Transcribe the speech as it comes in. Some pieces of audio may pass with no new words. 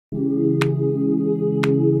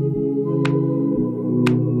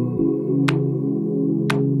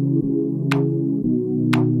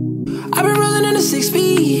3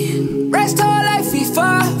 speed. Rest all like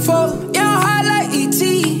FEEFAFO. Young hot like ET.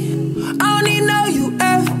 I don't need no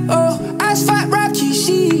UFO. Asphalt rocky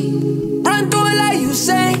sheet. Run through it like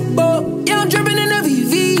Usain Bolt. Yeah, I'm dripping in the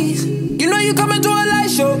VVs. You know you coming to a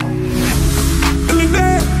light show. In the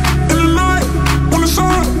day, in the night, when the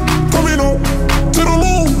sun coming up to the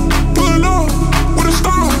moon, pulling up with a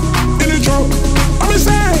star in the truck. I'm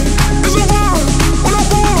insane, it's a vibe. When I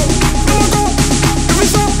fall, then I go. If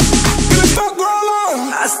it's up, then it's stuck, girl,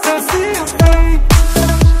 on. I still see your face.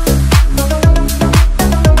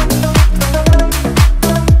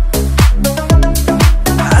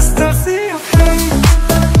 I still see your face.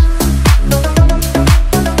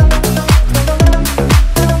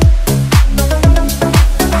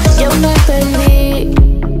 Yo me perdí,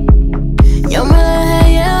 yo me dejé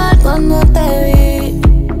llevar cuando te vi.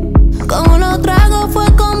 Con unos tragos fue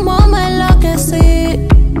como me enloquecí.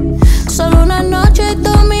 Solo una noche y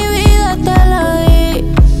toda mi vida te la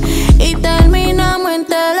di. Y terminamos en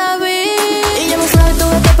Tel Aviv. Y yo no sé tú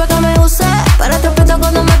vete pa' que me use. Para te respeto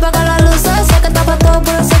cuando me pagan las luces. Sé que está pa' todo,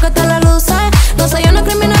 pero sé que te la luces. No soy una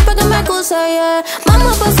criminal pa' que me acuse, yeah.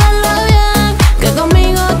 Vamos a pasarla bien, que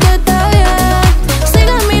conmigo tú estás bien.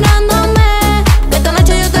 Sigue mirándome, que esta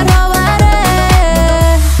noche yo te robaré.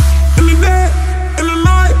 In the day, in the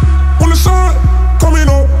night, when the sun coming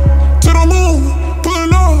up to the moon,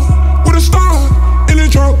 pulling up with a star in the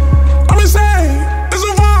truck. I'm insane, it's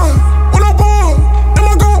a vibe. When I fall, then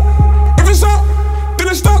I go. If it's up, then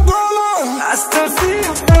it's stuck, girl, on. I still see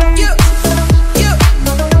your face. Yeah, yeah,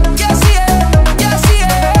 yeah, see it, yeah, see it.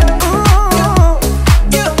 Ooh.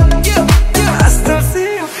 Yeah, yeah, yeah. I still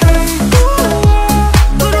see your face.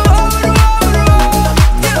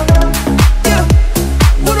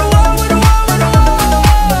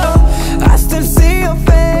 I still see your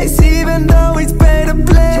face, even though it's pay to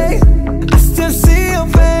play. I still see your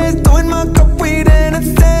face, doing my cup weed and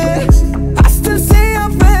it's dead. I still see your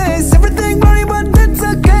face, everything running but it's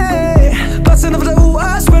okay. Busting up the ooh,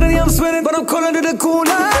 I'm sweating, but I'm calling it a cool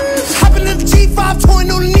night. Hopping in the G5,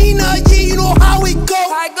 touring on Nina, yeah, you know how it go.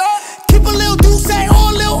 Keep a little deuce,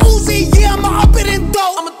 on Lil Uzi, yeah, I'ma up it and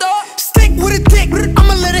throw. Stick with a dick,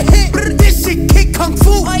 I'ma let it hit. This shit kick kung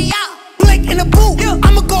fu. Blake in the boot,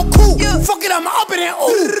 I'ma go cool. Fuck it, I'ma up it and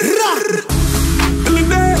ooh. Rah.